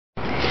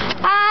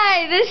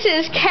Hi, this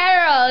is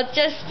Carel,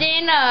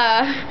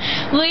 Cristina,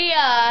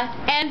 Leah,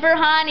 and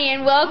Burhany,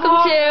 and welcome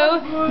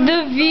to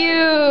The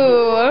View.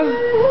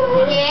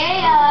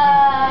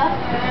 Yeah.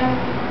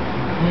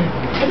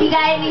 If you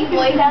got any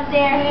boys out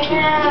there,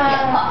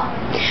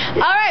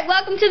 Alright,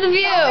 welcome to The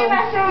View. Don't be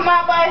messing with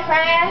my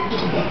boyfriend.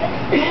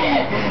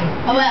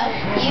 Well,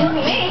 you and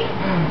me.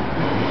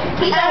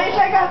 At least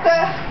I got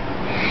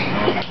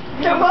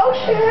the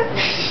motion.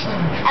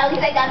 At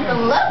least I got the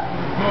look.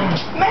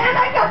 Man,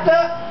 I got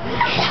the...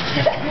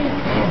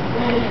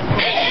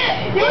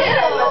 Ew.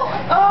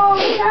 Oh,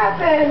 what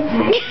happened?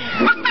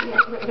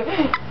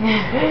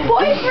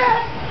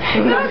 Boyfriend!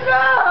 No!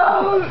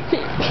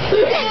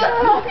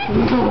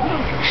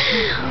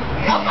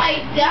 Oh my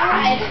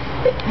god.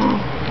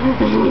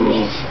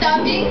 He's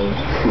stunning.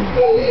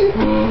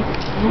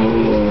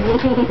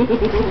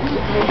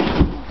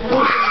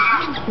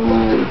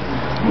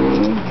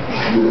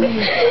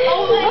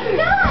 Oh my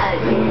god.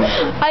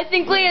 I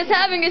think Leah's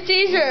having a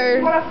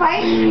seizure. Wanna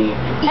fight?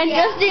 And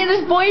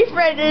Justina's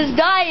boyfriend is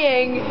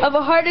dying of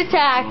a heart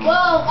attack.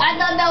 Whoa, I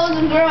thought that was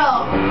a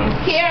girl.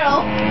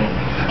 Carel.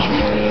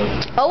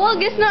 Oh well,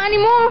 guess not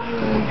anymore.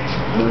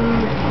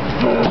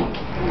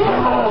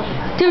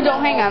 Dude,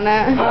 don't hang on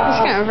that.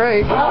 It's kind of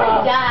rude. Oh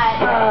my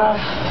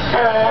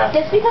god.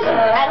 Just because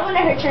I don't want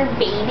to hurt your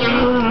baby.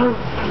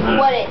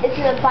 What is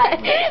it a fight?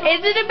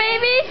 Is it a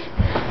baby?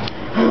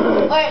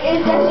 Or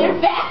is that your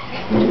back?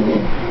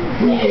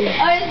 Or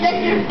is that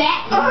your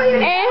back?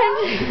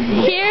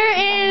 And here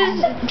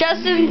is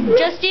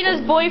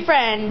Justina's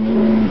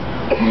boyfriend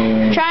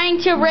trying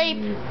to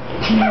rape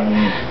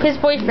his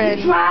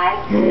boyfriend. Try.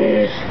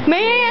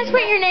 May I ask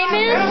what your name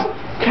is?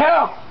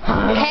 Carel.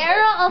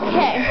 Carel?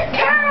 Okay.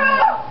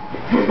 Carel!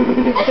 Can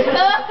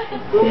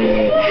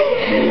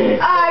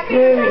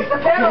you fix the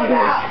pillow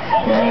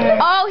now?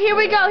 Oh, here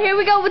we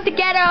go with the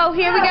ghetto.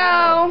 Here we go.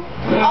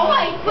 Oh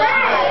my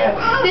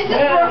god. This is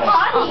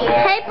Burhany.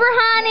 Hey,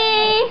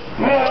 Burhany.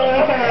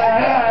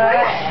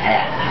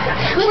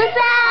 What's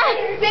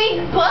that?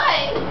 Big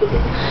butt.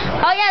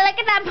 Oh yeah, look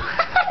at that.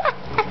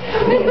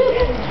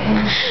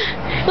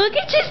 Look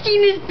at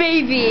Justina's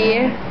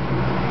baby.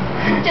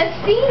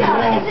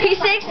 Justina.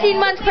 He's 16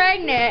 months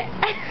pregnant.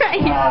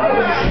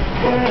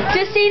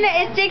 Justina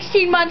is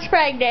 16 months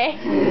pregnant.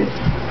 2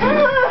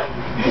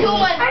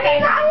 months. I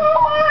need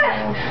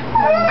 911.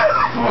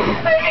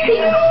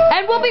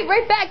 And we'll be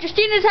right back.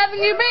 Justina's having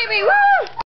a new baby. Woo!